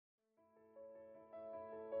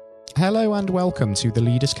Hello and welcome to the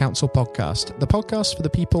Leaders Council podcast, the podcast for the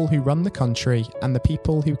people who run the country and the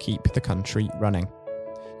people who keep the country running.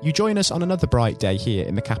 You join us on another bright day here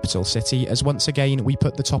in the capital city as once again we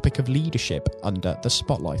put the topic of leadership under the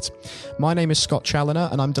spotlight. My name is Scott Challoner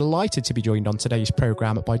and I'm delighted to be joined on today's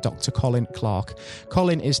programme by Dr Colin Clark.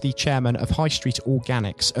 Colin is the chairman of High Street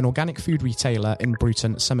Organics, an organic food retailer in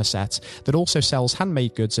Bruton, Somerset, that also sells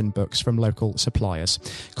handmade goods and books from local suppliers.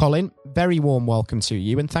 Colin, very warm welcome to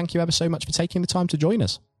you and thank you ever so much for taking the time to join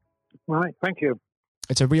us. Right, thank you.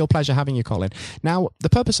 It's a real pleasure having you, Colin. Now, the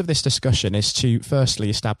purpose of this discussion is to firstly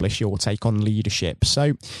establish your take on leadership.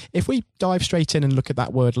 So if we dive straight in and look at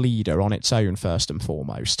that word leader on its own first and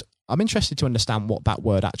foremost, I'm interested to understand what that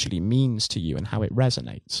word actually means to you and how it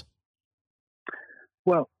resonates.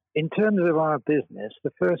 Well, in terms of our business,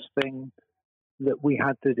 the first thing that we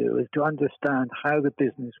had to do is to understand how the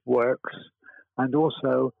business works and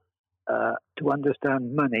also to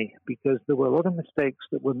understand money, because there were a lot of mistakes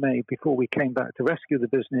that were made before we came back to rescue the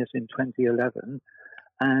business in 2011.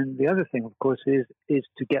 And the other thing, of course, is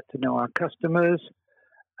to get to know our customers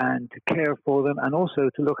and to care for them and also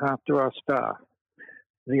to look after our staff.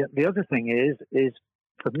 The other thing is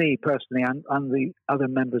for me personally and the other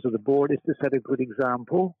members of the board is to set a good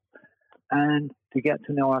example and to get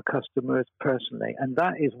to know our customers personally. And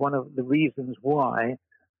that is one of the reasons why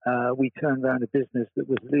we turned around a business that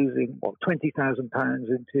was losing £20,000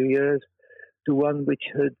 in 2 years to one which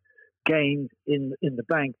had gained in the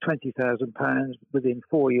bank £20,000 within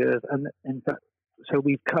 4 years. And in fact, so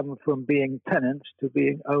we've come from being tenants to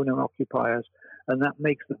being owner occupiers, and that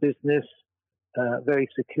makes the business very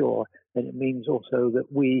secure. And it means also that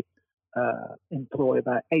we employ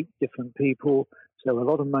about 8 different people. So a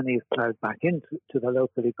lot of money is plowed back into the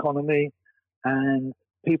local economy, and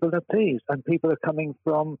people are pleased, and people are coming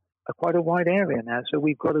from quite a wide area now. So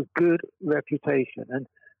we've got a good reputation. And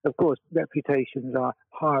of course, reputations are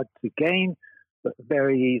hard to gain, but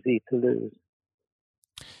very easy to lose.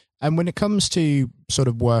 And when it comes to sort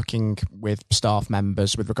of working with staff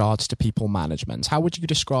members with regards to people management, how would you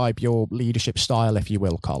describe your leadership style, if you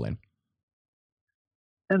will, Colin?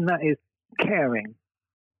 And that is caring,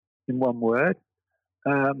 in one word.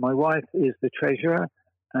 My wife is the treasurer,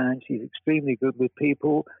 and she's extremely good with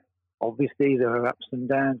people. Obviously, there are ups and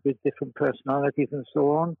downs with different personalities and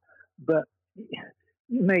so on, but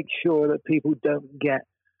make sure that people don't get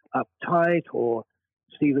uptight or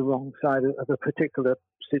see the wrong side of a particular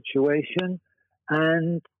situation,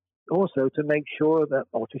 and also to make sure that,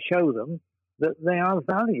 or to show them that they are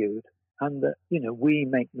valued and that, we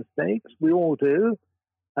make mistakes. We all do.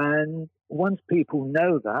 And once people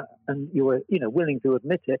know that and you're, willing to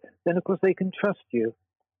admit it, then of course they can trust you.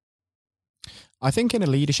 I think in a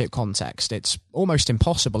leadership context, it's almost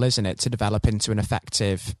impossible, isn't it, to develop into an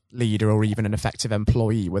effective leader or even an effective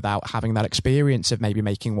employee without having that experience of maybe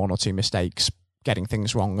making 1 or 2 mistakes, getting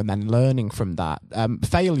things wrong and then learning from that.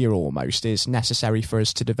 Failure almost is necessary for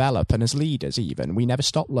us to develop. And as leaders even, we never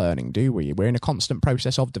stop learning, do we? We're in a constant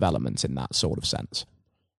process of development in that sort of sense.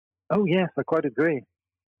 Oh, yes, I quite agree.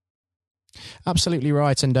 Absolutely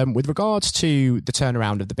right. And with regards to the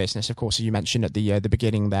turnaround of the business, of course, as you mentioned at the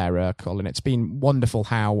beginning there, Colin, it's been wonderful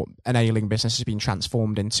how an ailing business has been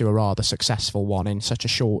transformed into a rather successful one in such a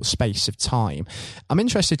short space of time. I'm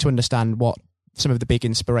interested to understand what some of the big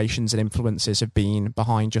inspirations and influences have been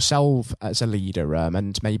behind yourself as a leader,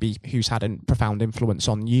 and maybe who's had a profound influence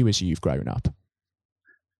on you as you've grown up.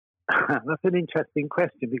 That's an interesting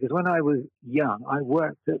question, because when I was young, I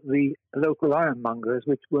worked at the local ironmongers,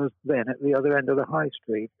 which was then at the other end of the high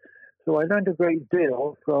street. So I learned a great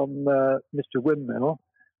deal from Mr. Windmill,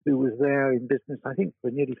 who was there in business, I think,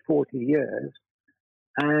 for nearly 40 years.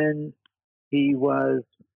 And he was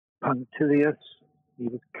punctilious, he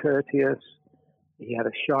was courteous, he had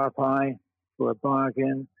a sharp eye for a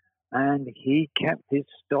bargain, and he kept his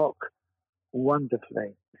stock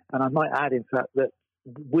wonderfully. And I might add, in fact, that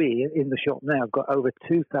we in the shop now have got over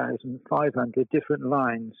 2,500 different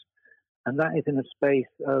lines, and that is in a space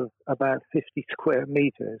of about 50 square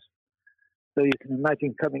meters. So you can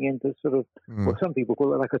imagine coming into sort of, well, some people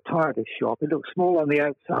call it like a TARDIS shop. It looks small on the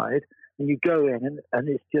outside, and you go in, and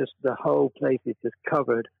it's just, the whole place is just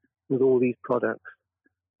covered with all these products,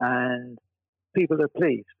 and people are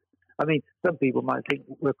pleased. I mean, some people might think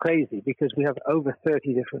we're crazy because we have over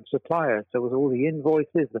 30 different suppliers. So with all the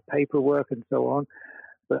invoices, the paperwork and so on.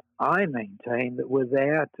 But I maintain that we're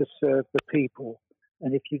there to serve the people.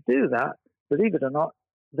 And if you do that, believe it or not,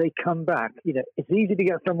 they come back. It's easy to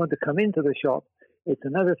get someone to come into the shop. It's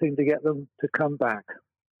another thing to get them to come back.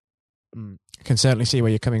 I can certainly see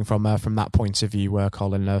where you're coming from that point of view,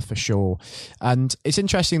 Colin, for sure. And it's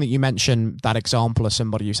interesting that you mention that example of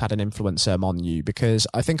somebody who's had an influence on you, because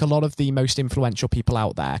I think a lot of the most influential people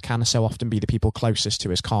out there can so often be the people closest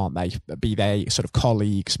to us, can't they? Be they sort of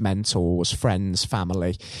colleagues, mentors, friends,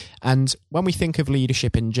 family. And when we think of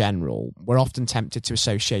leadership in general, we're often tempted to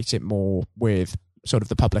associate it more with sort of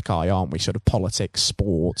the public eye, aren't we? Sort of politics,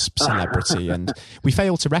 sports, celebrity, and we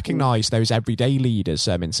fail to recognise those everyday leaders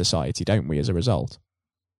in society, don't we, as a result?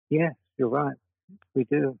 Yes, you're right. We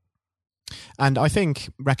do. And I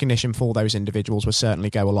think recognition for those individuals will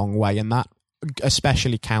certainly go a long way, and that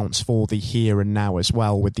especially counts for the here and now as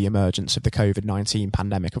well, with the emergence of the COVID-19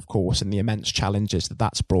 pandemic, of course, and the immense challenges that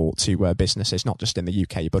that's brought to businesses, not just in the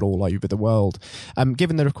UK, but all over the world.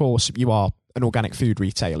 Given that, of course, you are an organic food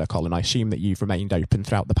retailer, Colin, I assume that you've remained open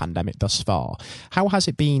throughout the pandemic thus far. How has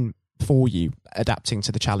it been for you adapting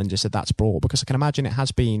to the challenges that that's brought? Because I can imagine it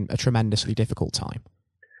has been a tremendously difficult time.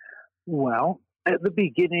 Well, at the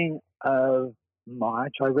beginning of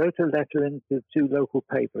March, I wrote a letter into 2 local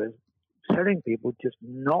papers telling people just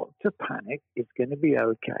not to panic, it's going to be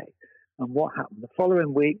okay. And what happened? The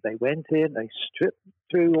following week, they went in, they stripped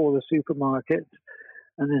through all the supermarkets,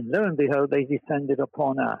 and then lo and behold, they descended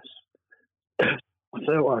upon us.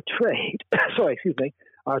 So our trade,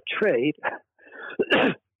 our trade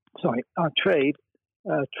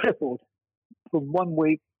tripled from 1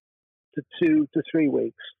 week to 2 to 3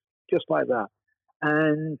 weeks, just like that.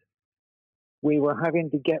 And we were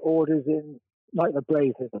having to get orders in like the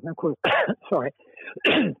blazes. And of course,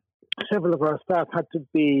 several of our staff had to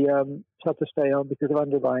stay on because of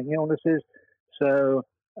underlying illnesses. So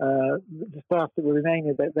the staff that were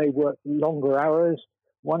remaining, they worked longer hours.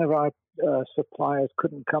 One of our suppliers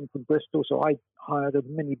couldn't come from Bristol, so I hired a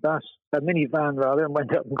minivan, and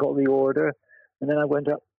went up and got the order. And then I went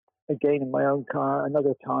up again in my own car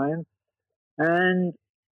another time. And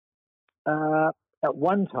at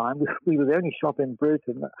one time, we were the only shop in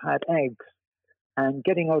Bruton that had eggs. And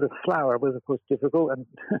getting out of flour was, of course, difficult. And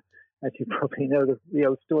as you probably know, the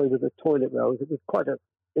old story with the toilet rolls, it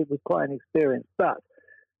was quite an experience. But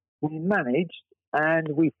we managed, and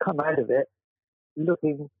we've come out of it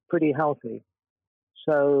looking pretty healthy.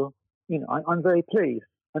 So, I'm very pleased.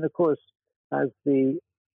 And of course, as the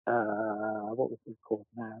what was it called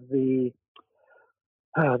now? The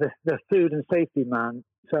food and safety man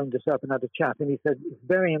phoned us up and had a chat, and he said it's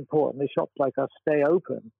very important the shops like us stay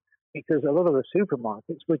open, because a lot of the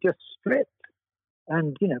supermarkets were just stripped,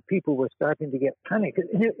 and people were starting to get panicked,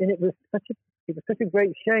 and it was such a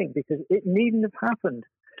great shame, because it needn't have happened.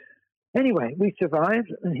 Anyway, we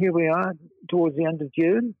survived, and here we are towards the end of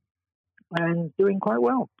June, and doing quite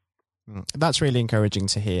well. That's really encouraging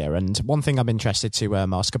to hear. And one thing I'm interested to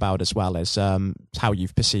ask about as well is how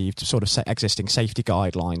you've perceived sort of existing safety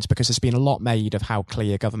guidelines, because there's been a lot made of how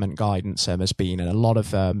clear government guidance has been, and a lot of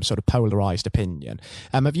sort of polarised opinion.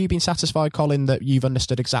 Have you been satisfied, Colin, that you've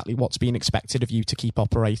understood exactly what's been expected of you to keep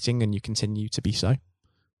operating, and you continue to be so?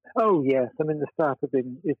 Oh yes, I mean the staff has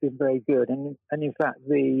been very good, and in fact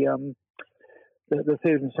the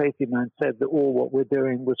food and safety man said that all what we're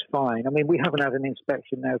doing was fine. I mean, we haven't had an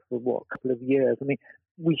inspection now for a couple of years. I mean,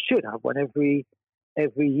 we should have one every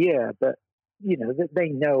year, but they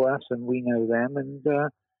know us and we know them, and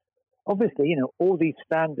obviously, all these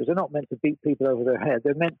standards are not meant to beat people over their head.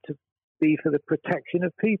 They're meant to be for the protection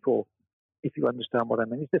of people, if you understand what I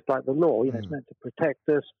mean. It's just like the law, it's meant to protect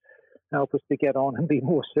us, help us to get on and be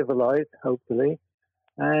more civilized, hopefully.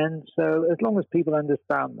 And so as long as people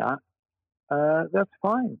understand that, that's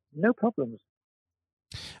fine. No problems.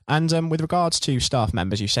 And with regards to staff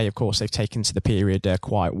members, you say, of course, they've taken to the period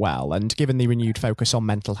quite well. And given the renewed focus on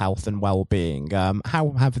mental health and well-being,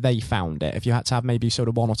 how have they found it? Have you had to have maybe sort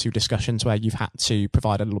of 1 or 2 discussions where you've had to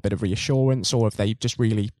provide a little bit of reassurance, or have they just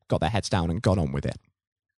really got their heads down and gone on with it?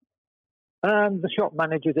 The shop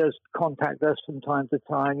manager does contact us from time to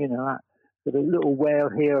time, with a little wail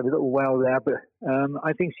here and a little wail there, but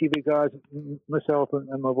I think she regards myself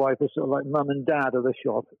and my wife as sort of like mum and dad of the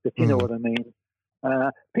shop, if you know what I mean.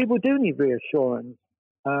 People do need reassurance.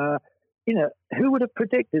 Who would have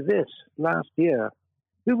predicted this last year?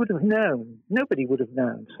 Who would have known? Nobody would have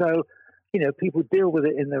known. So, people deal with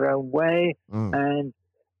it in their own way, and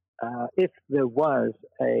if there was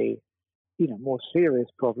a more serious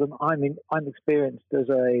problem, I'm experienced as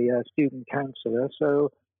a student counsellor, so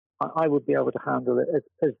I would be able to handle it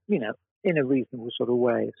as in a reasonable sort of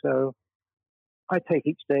way. So I take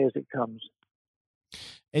each day as it comes.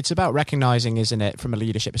 It's about recognising, isn't it, from a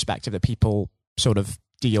leadership perspective, that people sort of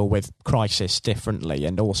deal with crisis differently,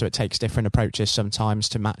 and also it takes different approaches sometimes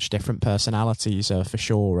to match different personalities, for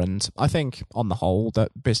sure. And I think on the whole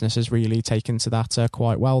that business has really taken to that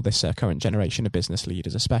quite well, this current generation of business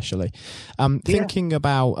leaders especially. Thinking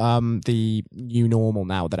about the new normal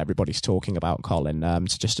now that everybody's talking about, Colin,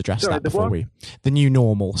 to just address that before the new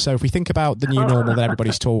normal. So if we think about the new normal that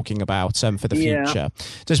everybody's talking about for the future,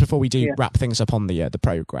 just before we do wrap things up on the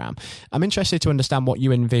programme, I'm interested to understand what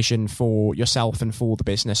you envision for yourself and for the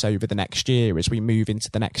business over the next year as we move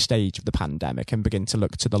into the next stage of the pandemic and begin to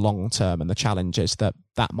look to the long term and the challenges that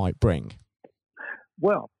might bring.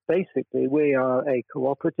 Well, basically, we are a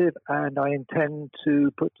cooperative, and I intend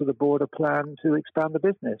to put to the board a plan to expand the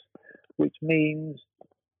business, which means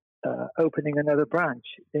opening another branch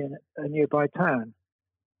in a nearby town.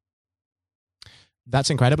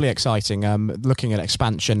 That's incredibly exciting. Looking at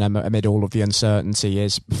expansion amid all of the uncertainty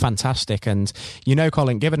is fantastic. And,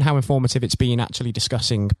 Colin, given how informative it's been actually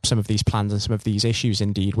discussing some of these plans and some of these issues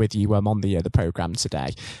indeed with you on the programme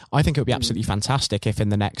today, I think it would be absolutely fantastic if in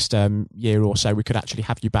the next year or so we could actually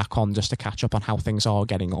have you back on just to catch up on how things are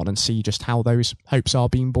getting on and see just how those hopes are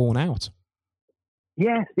being borne out.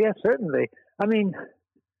 Yes, certainly. I mean,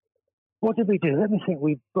 what did we do? Let me think.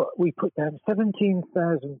 We put down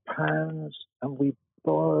 £17,000 and we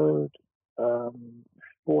borrowed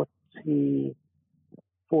 £47,000.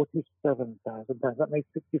 That makes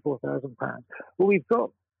 £64,000. Well, we've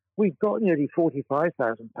got nearly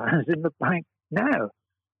 £45,000 in the bank now,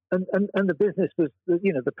 and the business was,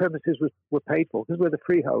 the premises were paid for because we're the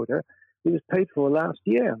freeholder. It was paid for last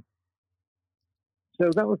year. So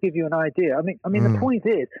that will give you an idea. I mean, the point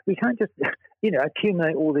is, we can't just,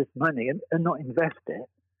 accumulate all this money and not invest it,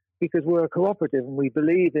 because we're a cooperative and we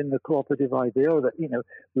believe in the cooperative ideal that,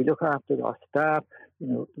 we look after our staff,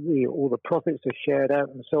 all the profits are shared out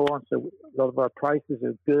and so on. So a lot of our prices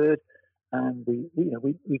are good, and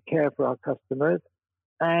we care for our customers.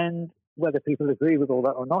 And whether people agree with all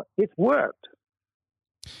that or not, it's worked.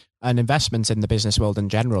 And investment in the business world in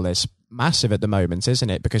general is massive at the moment,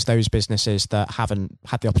 isn't it? Because those businesses that haven't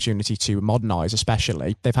had the opportunity to modernise,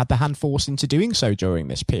 especially, they've had their hand forced into doing so during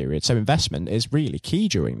this period. So investment is really key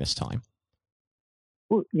during this time.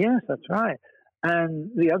 Well, yes, that's right.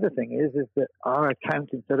 And the other thing is that our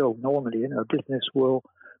accountant said, normally, a business will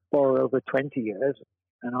borrow over 20 years.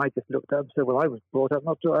 And I just looked up and said, well, I was brought up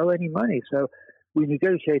not to owe any money. So we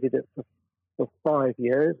negotiated it for 5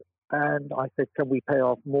 years. And I said, can we pay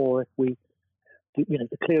off more if we,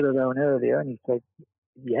 to clear the loan earlier? And he said,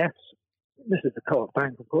 yes. This is a co-op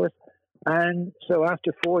bank, of course. And so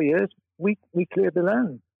after 4 years, we cleared the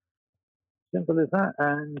loan. Simple as that.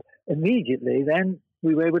 And immediately then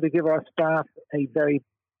we were able to give our staff a very,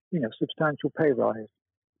 substantial pay rise.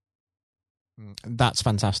 That's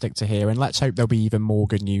fantastic to hear, and let's hope there'll be even more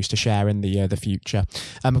good news to share in the future.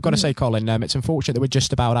 I've got to say, Colin, it's unfortunate that we're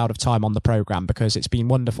just about out of time on the programme, because it's been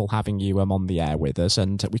wonderful having you on the air with us,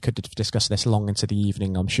 and we could discuss this long into the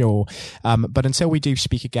evening, I'm sure. But until we do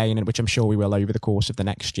speak again, and which I'm sure we will over the course of the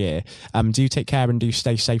next year, do take care and do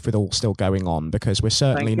stay safe with all still going on, because we're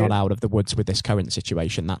certainly not out of the woods with this current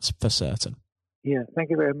situation, that's for certain. Yeah,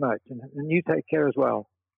 thank you very much, and you take care as well.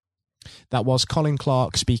 That was Colin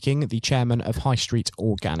Clark speaking, the chairman of High Street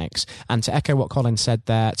Organics. And to echo what Colin said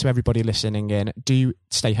there, to everybody listening in, do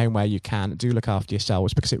stay home where you can, do look after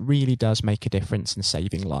yourselves, because it really does make a difference in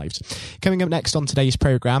saving lives. Coming up next on today's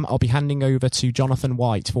programme, I'll be handing over to Jonathan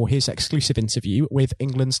White for his exclusive interview with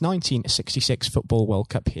England's 1966 Football World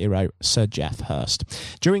Cup hero, Sir Geoff Hurst.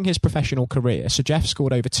 During his professional career, Sir Geoff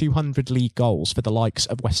scored over 200 league goals for the likes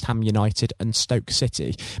of West Ham United and Stoke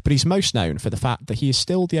City, but he's most known for the fact that he is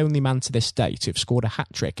still the only man to this day to have scored a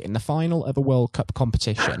hat-trick in the final of a World Cup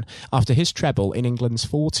competition after his treble in England's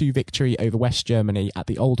 4-2 victory over West Germany at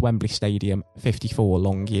the old Wembley Stadium 54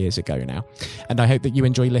 long years ago now. And I hope that you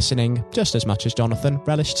enjoy listening just as much as Jonathan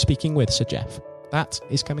relished speaking with Sir Geoff. That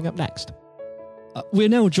is coming up next. We're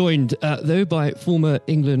now joined, though, by former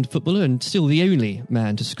England footballer and still the only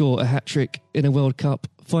man to score a hat-trick in a World Cup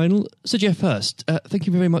final, Sir Geoff Hurst. Thank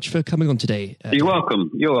you very much for coming on today. You're welcome.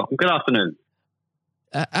 You're welcome. Good afternoon.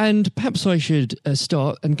 And perhaps I should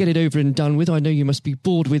start and get it over and done with. I know you must be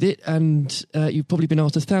bored with it, and you've probably been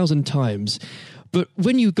asked 1,000 times. But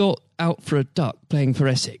when you got out for a duck playing for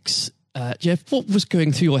Essex, Geoff, what was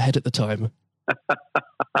going through your head at the time?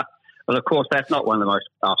 Well, of course, that's not one of the most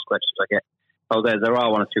asked questions I get. Oh, there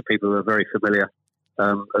are one or two people who are very familiar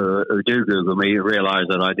who do Google me, who realise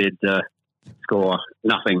that I did score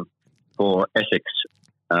nothing for Essex.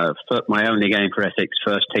 My only game for Essex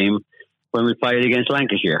first team when we played against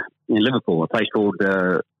Lancashire in Liverpool, a place called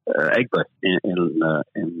Egbert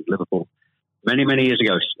in Liverpool. many, many years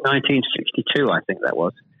ago, 1962, I think that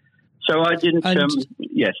was. So I didn't, I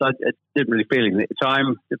didn't really feel it at the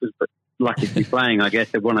time. It was lucky to be playing, I guess.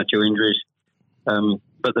 There were one or two injuries.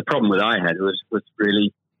 But the problem that I had was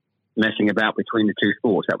really messing about between the two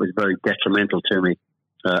sports. That was very detrimental to me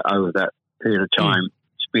over that period of time,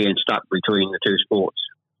 being stuck between the two sports.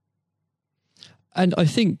 And I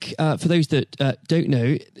think for those that don't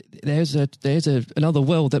know, there's another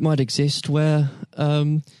world that might exist where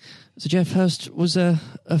Sir Geoff Hurst was a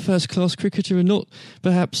first-class cricketer and not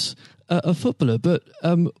perhaps a footballer. But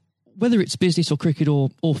whether it's business or cricket or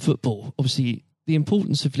football, obviously the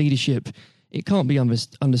importance of leadership, it can't be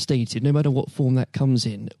understated, no matter what form that comes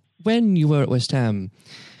in. When you were at West Ham,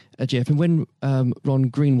 Geoff, and when Ron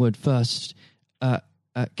Greenwood first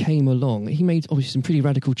came along, he made obviously some pretty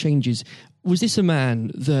radical changes. Was this a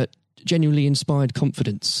man that genuinely inspired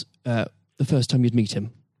confidence the first time you'd meet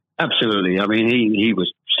him? Absolutely. I mean, he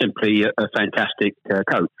was simply a fantastic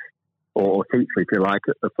coach or teacher, if you like,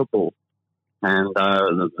 of football. And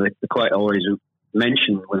the quite always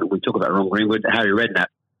mentioned when we talk about Ron Greenwood, Harry Redknapp,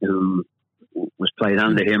 who was played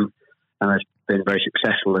under him and has been very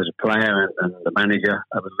successful as a player and a manager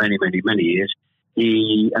over many, many, many years.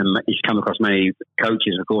 He's come across many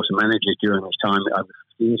coaches, of course, and managers during his time over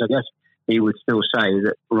 50 years, I guess. He would still say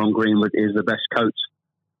that Ron Greenwood is the best coach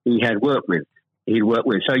he'd worked with.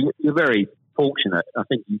 So you're very fortunate. I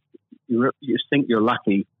think you think you're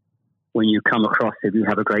lucky when you come across, if you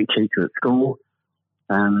have a great teacher at school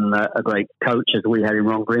and a great coach as we had in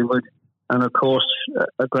Ron Greenwood, and of course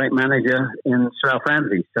a great manager in Sir Alf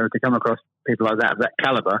Ramsey. So to come across people like that, of that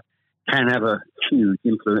calibre, can have a huge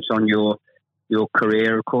influence on your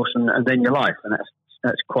career, of course, and then your life. And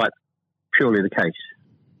that's quite purely the case.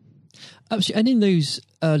 Absolutely. And in those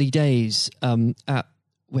early days at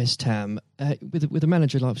West Ham, with a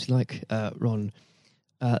manager like Ron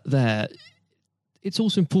there, it's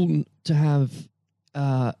also important to have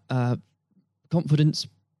confidence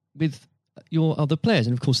with your other players,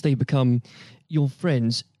 and of course they become your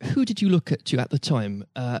friends. Who did you look at the time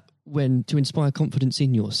when to inspire confidence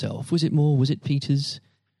in yourself? Was it Peters?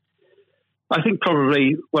 I think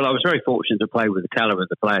probably. Well, I was very fortunate to play with the calibre of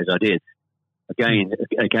the players I did. Again,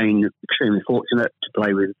 extremely fortunate to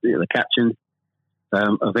play with the captain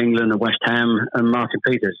of England and West Ham, and Martin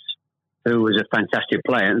Peters, who was a fantastic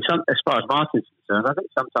player. And as far as Martin's concerned, I think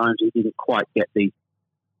sometimes he didn't quite get the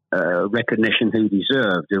recognition he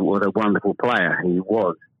deserved. What a wonderful player he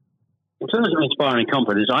was. In terms of inspiring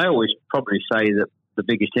confidence, I always probably say that the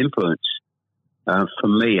biggest influence for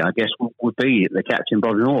me, I guess, would be the captain,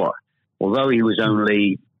 Bobby Moore. Although he was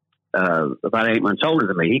only about 8 months older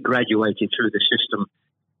than me, he graduated through the system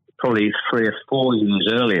probably 3 or 4 years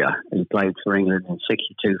earlier. He played for England in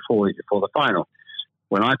 62, 4 years before the final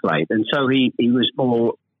when I played. And so he was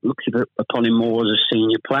more, looked upon him more as a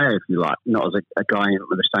senior player, if you like, not as a guy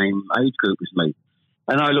with the same age group as me.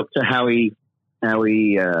 And I looked at how he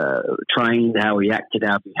trained, how he acted,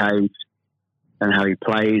 how he behaved, and how he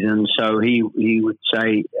played. And so he would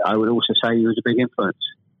say, I would also say he was a big influence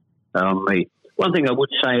on me. One thing I would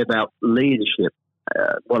say about leadership,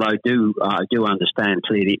 what I do understand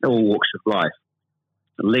clearly in all walks of life,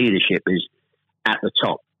 leadership is at the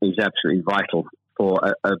top, is absolutely vital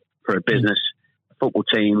for a business, a football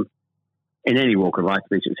team, in any walk of life to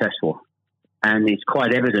be successful. And it's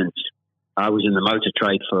quite evident. I was in the motor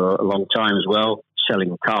trade for a long time as well,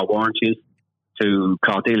 selling car warranties to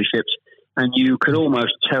car dealerships. And you could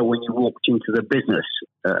almost tell when you walked into the business,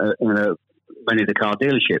 many of the car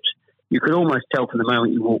dealerships, you could almost tell from the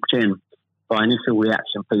moment you walked in by initial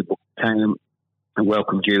reaction, people came and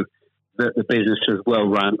welcomed you, that the business was well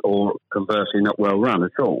run or conversely not well run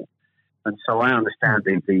at all. And so I understand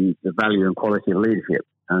the value and quality of leadership.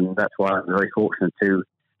 And that's why I'm very fortunate to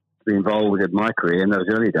be involved in my career in those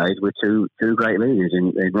early days with two great leaders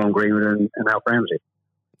in Ron Greenwood and Alf Ramsey.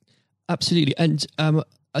 Absolutely. And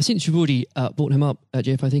since you've already brought him up,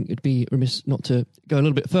 Geoff, I think it'd be remiss not to go a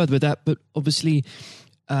little bit further with that. But obviously,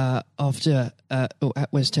 after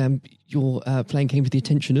at West Ham, your playing came to the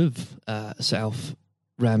attention of Sir Alf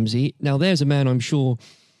Ramsey. Now, there's a man I'm sure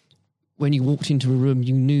when you walked into a room,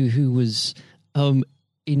 you knew who was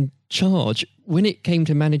in charge. When it came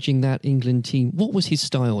to managing that England team, what was his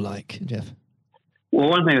style like, Geoff?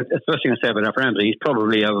 Well, the first thing I say about Alf Ramsey, he's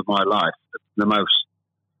probably over my life the most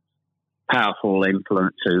powerful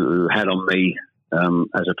influence who had on me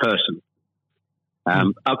as a person.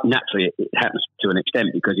 Naturally, it happens to an extent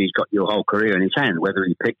because he's got your whole career in his hand. Whether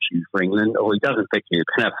he picks you for England or he doesn't pick you, it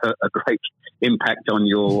can have a great impact on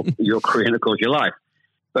your career and, of course, your life.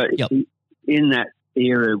 But in that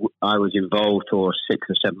era I was involved for 6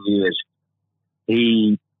 or 7 years,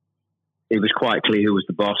 he it was quite clear who was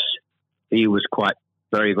the boss. He was quite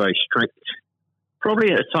very, very strict.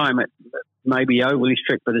 Probably at the time, maybe overly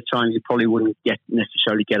strict, but at the time you probably wouldn't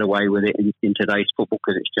necessarily get away with it in today's football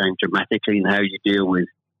because it's changed dramatically in how you deal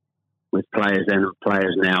with players then and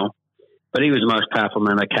players now. But he was the most powerful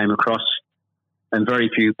man I came across, and very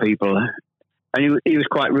few people. And he was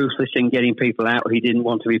quite ruthless in getting people out who didn't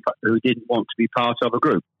want to be part of a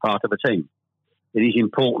group, part of a team. It is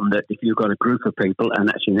important that if you've got a group of people, and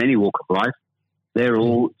that's in any walk of life, they're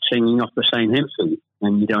all singing off the same hymn sheet,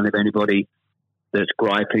 and you don't have anybody that's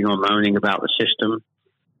griping or moaning about the system.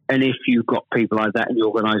 And if you've got people like that in the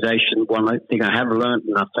organisation, one thing I have learned,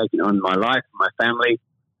 and I've taken it on in my life, my family,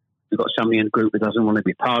 you've got somebody in the group that doesn't want to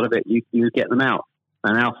be part of it, you get them out.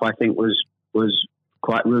 And Alf, I think, was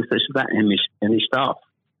quite ruthless with that in his staff.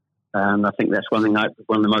 And I think that's one of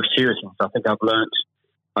the most serious things I think I've learnt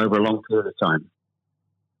over a long period of time.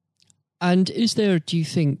 And is there, do you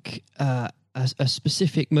think, a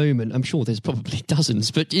specific moment, I'm sure there's probably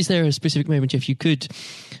dozens, but is there a specific moment, if you could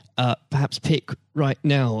perhaps pick right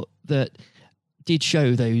now, that did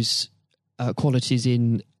show those qualities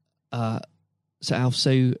in Sir Alf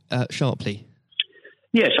so sharply?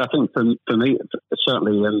 Yes, I think for me,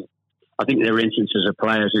 certainly, I think there are instances of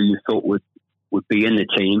players who you thought would be in the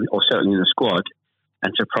team, or certainly in the squad,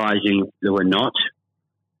 and surprising they were not.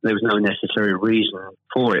 There was no necessary reason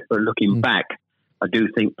for it, but looking back, I do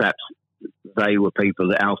think perhaps they were people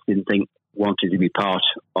that Alf didn't think wanted to be part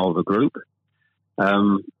of a group.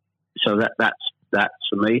 So that's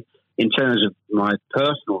for me. In terms of my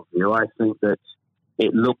personal view, I think that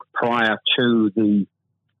it looked prior to the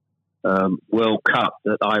World Cup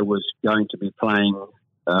that I was going to be playing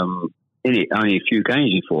in it. Only a few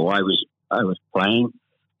games before I was playing,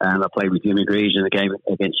 and I played with Jimmy Greaves in a game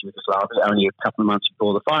against Yugoslavia only a couple of months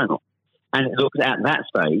before the final. And it looked at that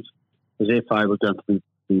stage as if I was going to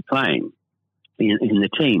be playing in the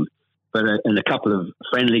team. But in a couple of more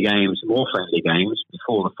friendly games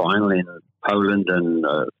before the final in Poland and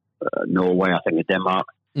Norway, I think, and Denmark,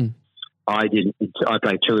 I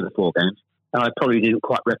played 2 of the 4 games, and I probably didn't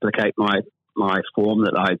quite replicate my form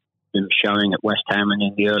that I'd been showing at West Ham and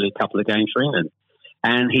in the early couple of games for England.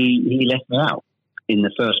 And he left me out in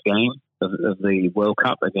the first game of the World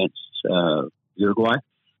Cup against Uruguay.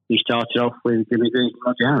 He started off with Jimmy Greaves and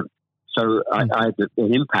Roger Howard. So I had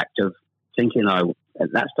an impact of thinking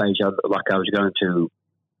at that stage I looked like I was going to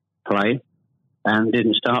play, and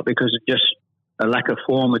didn't start because of just a lack of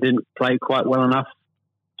form. I didn't play quite well enough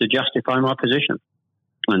to justify my position.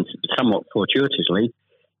 And somewhat fortuitously,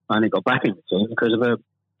 I only got back in the team because of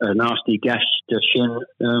a nasty gash to shin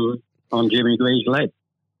on Jimmy Greaves' leg.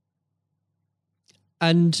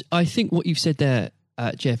 And I think what you've said there,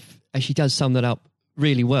 Jeff, actually does sum that up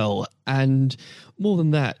really well. And more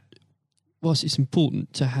than that, whilst it's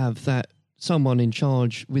important to have that someone in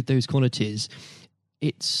charge with those qualities,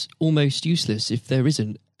 it's almost useless if there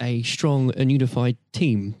isn't a strong and unified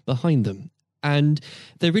team behind them. And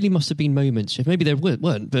there really must have been moments, Jeff, maybe there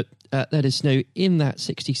weren't, but let us know, in that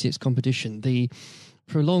 66 competition, the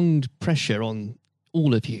prolonged pressure on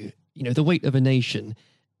all of you, the weight of a nation,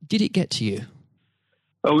 did it get to you?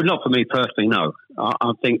 Oh, not for me personally, no.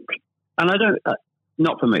 I think, and I don't,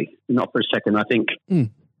 not for me, not for a second. I think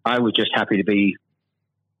I was just happy to be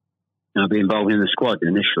involved in the squad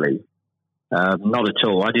initially. Not at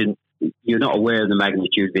all. You're not aware of the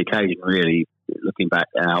magnitude of the occasion, really, looking back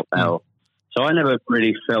out. So I never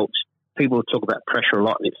really felt, people talk about pressure a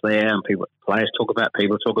lot and it's there, and players talk about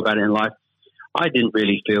it in life. I didn't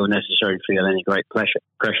really necessarily feel any great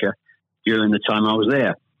pressure during the time I was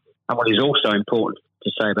there. And what is also important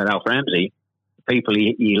to say about Alf Ramsey, the people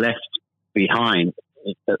he left behind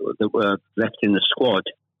that were left in the squad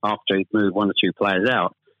after he moved 1 or 2 players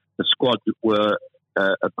out, the squad were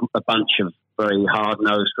a bunch of very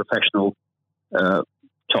hard-nosed, professional,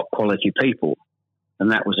 top-quality people.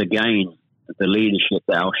 And that was, again, the leadership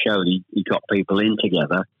that Al showed. He got people in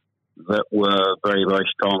together that were very, very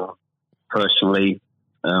strong personally.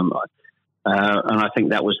 And I think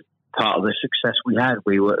that was part of the success we had.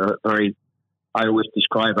 We were I always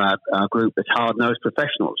describe our group as hard-nosed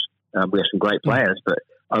professionals. We have some great players, but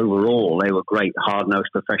overall they were great hard-nosed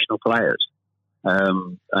professional players.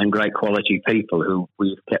 And great quality people who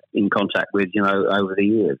we've kept in contact with, over the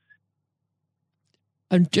years.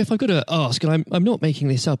 And Jeff, I've got to ask, and I'm not making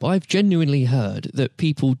this up, I've genuinely heard that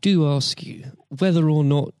people do ask you whether or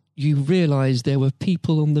not you realise there were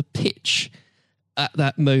people on the pitch at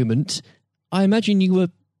that moment. I imagine you were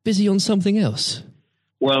busy on something else.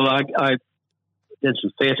 Well, I did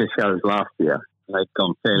some theatre shows last year. They've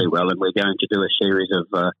gone fairly well, and we're going to do a series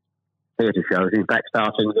of theatre shows, in fact,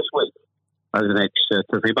 starting this week, over the next 2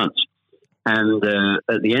 or 3 months. And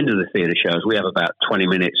at the end of the theatre shows, we have about 20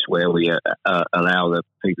 minutes where we allow the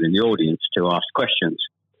people in the audience to ask questions.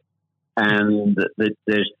 And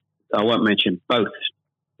I won't mention both.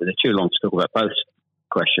 They're too long to talk about both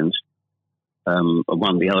questions.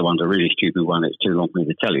 The other one's a really stupid one. It's too long for me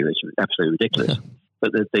to tell you. It's absolutely ridiculous.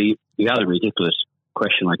 But the other ridiculous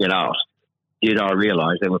question I get asked, did I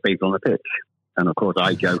realise there were people on the pitch? And of course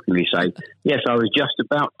I jokingly say, yes, I was just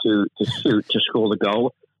about to shoot to score the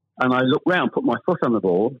goal. And I looked round, put my foot on the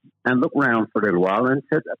ball and looked round for a little while and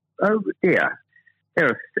said, oh dear, there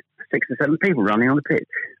are 6 or 7 people running on the pitch.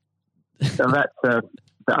 So that's,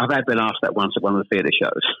 I've been asked that once at one of the theatre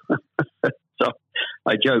shows. So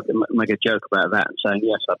I make a joke about that and saying,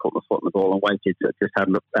 yes, I put my foot on the ball and waited to just have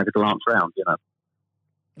a glance round, you know.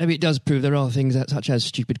 Maybe it does prove there are things such as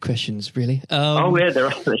stupid questions, really. Oh, yeah, there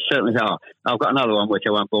certainly are. I've got another one which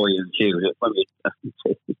I won't bore you with. It won't be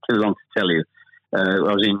too long to tell you. I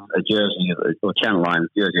was in a Jersey, or Channel Line,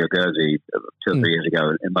 Jersey or Guernsey, 2 or 3 years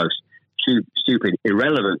ago, and most stupid,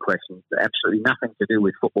 irrelevant questions, absolutely nothing to do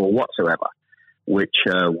with football whatsoever, which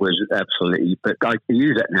was absolutely, but I can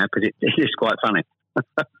use that now because it is quite funny.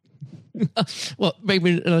 Well,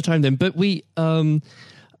 maybe another time then, but we... well,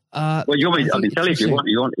 you want me? I can tell you if you want.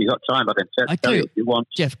 You got time? I can tell you if you want.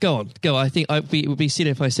 Jeff, go on. Go. I think it would be silly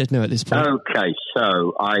if I said no at this point. Okay,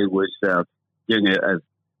 so I was doing at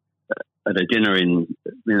a dinner in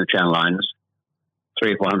the Channel Lines,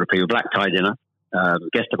 300 or 400 people, black tie dinner,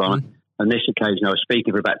 guest of honour. On this occasion, I was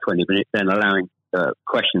speaking for about 20 minutes, then allowing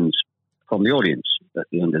questions from the audience at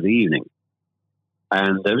the end of the evening.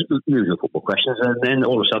 And there was usual football questions, and then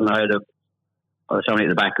all of a sudden I had somebody at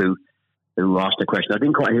the back who asked a question. I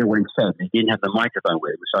didn't quite hear what he said. He didn't have the microphone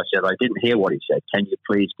with him, so I said, I didn't hear what he said. Can you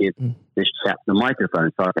please give this chap the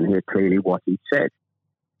microphone so I can hear clearly what he said?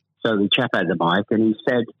 So the chap had the mic, and he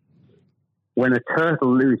said, when a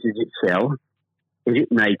turtle loses its shell, is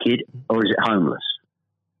it naked or is it homeless?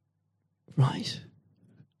 Right.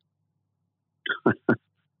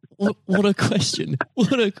 What a question.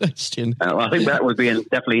 What a question. I think that would be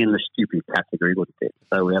definitely in the stupid category, wouldn't it?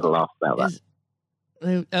 So we had a laugh about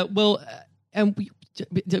that.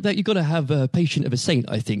 You've got to have a patient of a saint,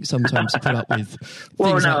 I think, sometimes to put up with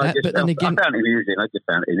things like that. But then again, I found it amusing. I just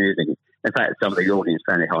found it amusing. In fact, some of the audience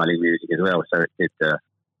found it highly amusing as well. So it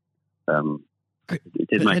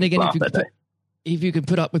did make me laugh that day. If you can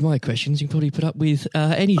put up with my questions, you can probably put up with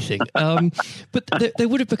anything. But there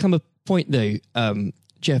would have become a point, though,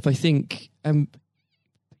 Jeff, I think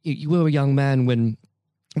you were a young man when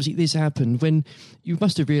obviously this happened, when you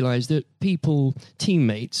must have realised that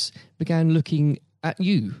teammates, began looking at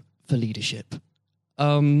you for leadership.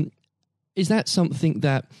 Is that something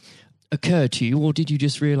that occurred to you, or did you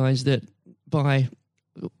just realise that by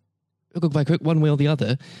one way or the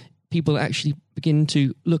other, people actually begin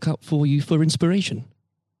to look up for you for inspiration?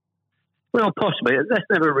 Well, possibly. That's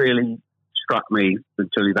never really struck me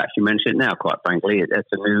until you've actually mentioned it now, quite frankly. It's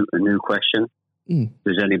a new question.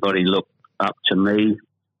 Does anybody look up to me?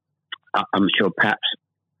 I'm sure perhaps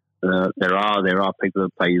there are people who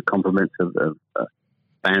pay you compliments of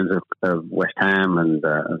fans of West Ham and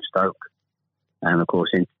Stoke, and of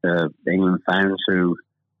course England fans who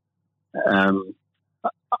I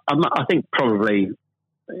think probably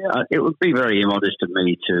it would be very immodest of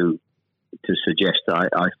me to suggest that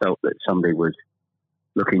I felt that somebody was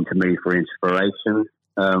looking to me for inspiration.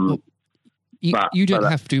 You don't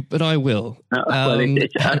have to, but I will.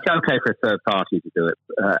 It's okay for a third party to do it.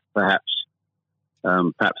 Perhaps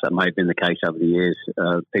that may have been the case over the years.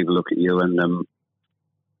 People look at you and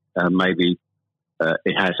maybe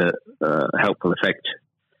it has a helpful effect.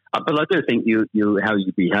 But I do think you how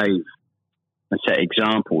you behave and set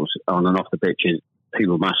examples on and off the pitches,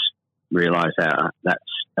 people must realise that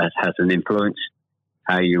has an influence.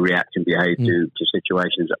 How you react and behave to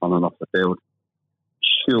situations on and off the field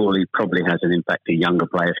surely probably has an impact to younger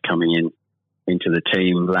players coming into the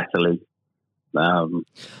team latterly. And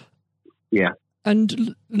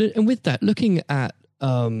with that, looking at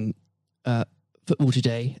football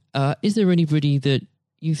today, is there anybody that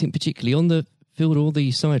you think particularly on the field or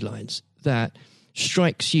the sidelines that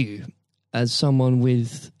strikes you as someone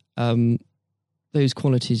with those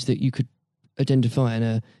qualities that you could identify in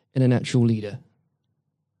a natural leader?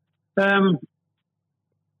 Current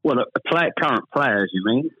players, you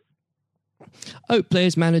mean? Oh,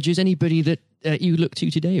 players, managers, anybody that you look to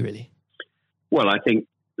today, really? Well, I think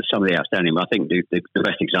some of the outstanding. I think the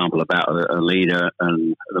best example about a leader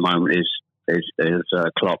and at the moment is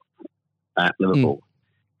Klopp at Liverpool.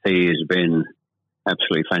 He has been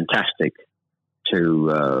absolutely fantastic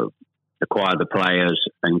to acquire the players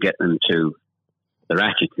and get them to their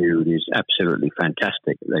attitude is absolutely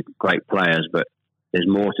fantastic. They're great players, but there's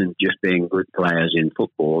more than just being good players in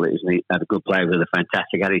football. It is have a good player with a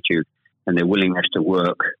fantastic attitude, and their willingness to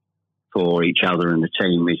work for each other and the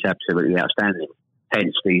team is absolutely outstanding.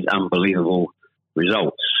 Hence these unbelievable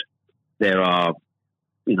results. There are,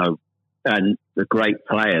 and the great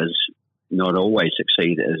players not always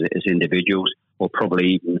succeed as individuals, or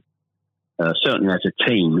probably even certainly as a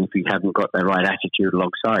team if you haven't got the right attitude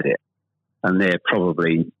alongside it. And they're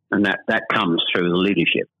probably, and that comes through the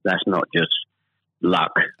leadership. That's not just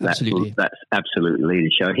luck. Absolutely. That's absolute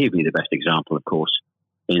leadership. He'd be the best example, of course,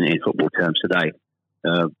 in football terms today.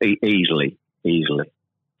 Easily.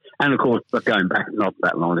 And of course, but going back not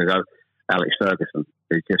that long ago, Alex Ferguson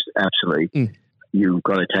is just absolutely. You've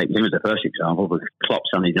got to take him as the first example, because Klopp's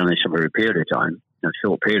only done this over a period of time, a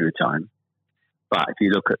short period of time. But if you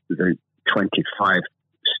look at the 26,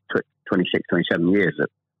 27 years that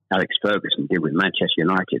Alex Ferguson did with Manchester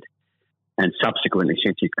United, and subsequently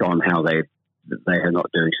since he's gone, how they are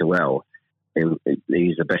not doing so well.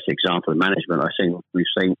 He's the best example of management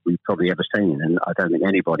we've probably ever seen, and I don't think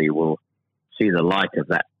anybody will see the light of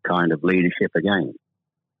that kind of leadership again.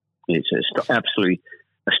 It's absolutely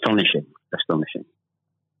astonishing.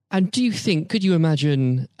 And do you think, could you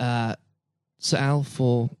imagine Sir Alf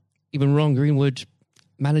or even Ron Greenwood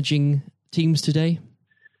managing teams today?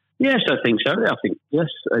 Yes, I think so. I think yes,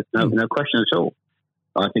 no question at all.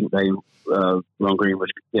 I think Ron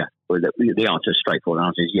Greenwood. Yeah, the answer, straightforward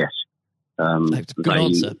answer is yes. Good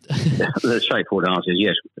answer. The straightforward answer is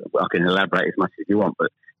yes. I can elaborate as much as you want,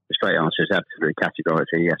 but the straight answer is absolutely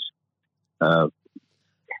categorically yes.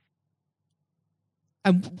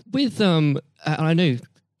 And with, I know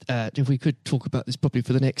if we could talk about this probably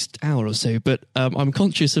for the next hour or so, but I'm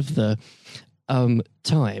conscious of the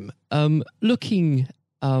time. Looking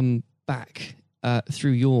back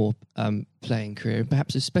through your playing career,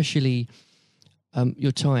 perhaps especially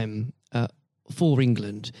your time for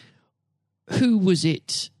England, who was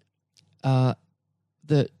it that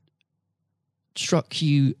struck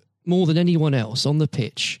you more than anyone else on the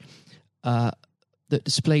pitch that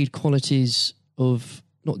displayed qualities of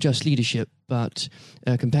not just leadership but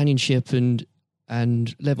companionship and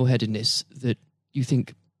level-headedness that you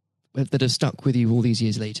think that have stuck with you all these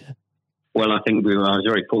years later? Well, I think I was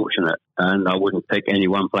very fortunate, and I wouldn't pick any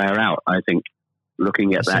one player out. I think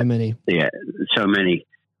looking at so many,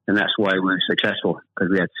 and that's why we're successful, because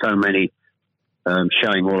we had so many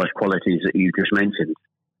showing all those qualities that you just mentioned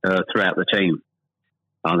throughout the team.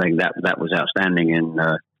 I think that was outstanding, and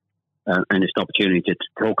it's an opportunity to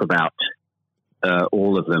talk about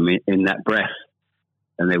all of them in that breath.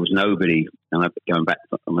 And there was nobody, and going back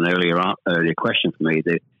from an earlier question for me,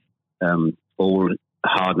 all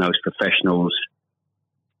hard-nosed professionals,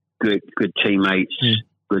 good teammates,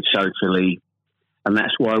 good socially, and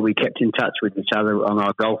that's why we kept in touch with each other on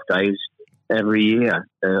our golf days every year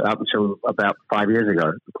up until about 5 years ago.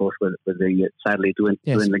 Of course, with the sadly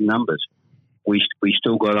dwindling numbers, we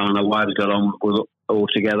still got on. Our wives got on all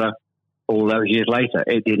together all those years later.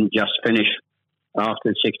 It didn't just finish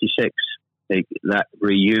after '66. That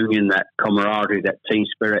reunion, that camaraderie, that team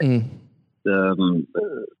spirit,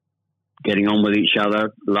 getting on with each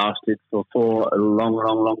other lasted for a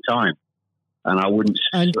long time. And I wouldn't,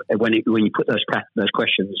 when you put those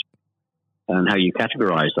questions and how you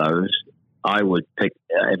categorise those, I would pick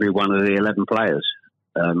every one of the 11 players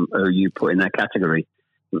who you put in that category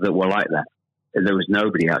that were like that. There was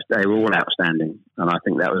nobody else. They were all outstanding. And I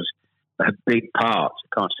think that was a big part.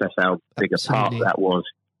 I can't stress how big a part that was.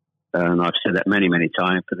 And I've said that many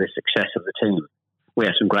times, for the success of the team. We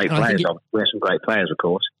have some great players. We have some great players, of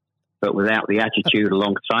course. But without the attitude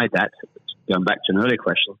alongside that, going back to an earlier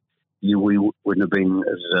question, we wouldn't have been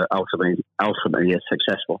as ultimately as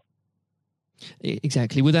successful.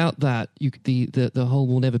 Exactly. Without that, the whole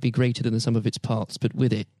will never be greater than the sum of its parts. But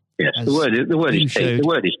with it, yes, the word is team. The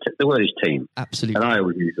word is team. Absolutely. And I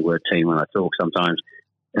always use the word team when I talk. Sometimes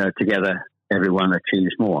together, everyone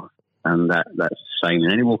achieves more, and that's the same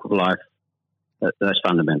in any walk of life. That's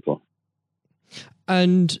fundamental.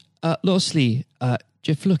 And lastly,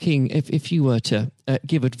 Jeff, looking, if you were to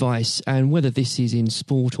give advice, and whether this is in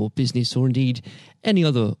sport or business or indeed any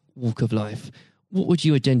other walk of life, what would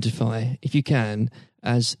you identify, if you can,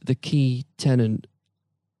 as the key tenet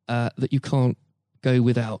that you can't go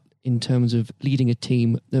without in terms of leading a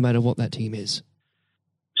team, no matter what that team is?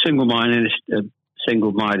 Single-mindedness,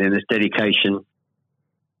 dedication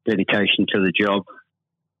to the job,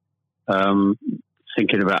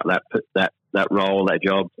 thinking about that role, that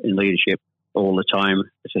job in leadership all the time.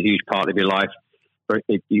 It's a huge part of your life. I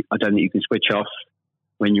don't think you can switch off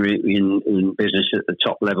when you're in business at the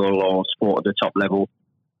top level or sport at the top level,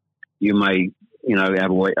 you may,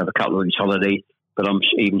 have a couple of weeks holiday. But I'm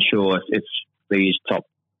even sure if these top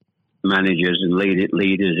managers and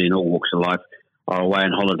leaders in all walks of life are away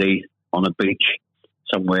on holiday on a beach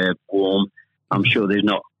somewhere warm, I'm sure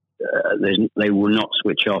they will not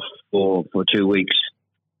switch off for 2 weeks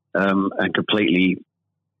and completely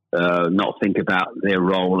not think about their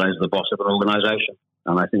role as the boss of an organisation.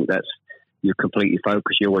 And I think you're completely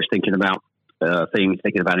focused. You're always thinking about things,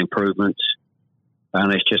 thinking about improvements,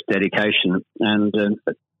 and it's just dedication and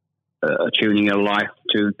tuning your life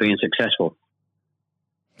to being successful.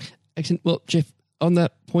 Excellent. Well, Jeff, on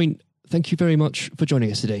that point, thank you very much for joining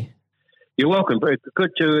us today. You're welcome. Very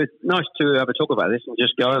good nice to have a talk about this and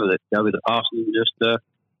just go over the past and just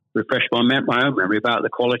refresh my own memory about the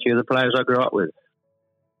quality of the players I grew up with.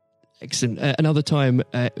 Excellent. Another time,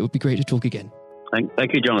 it would be great to talk again.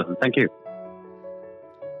 Thank you, Jonathan. Thank you.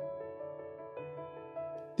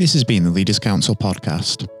 This has been the Leaders Council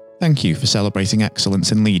podcast. Thank you for celebrating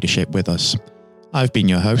excellence in leadership with us. I've been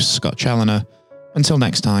your host, Scott Challoner. Until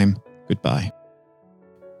next time, goodbye.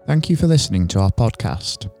 Thank you for listening to our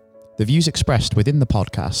podcast. The views expressed within the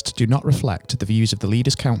podcast do not reflect the views of the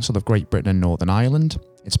Leaders Council of Great Britain and Northern Ireland,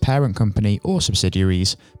 its parent company or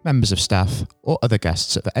subsidiaries, members of staff, or other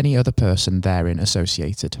guests of any other person therein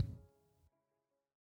associated.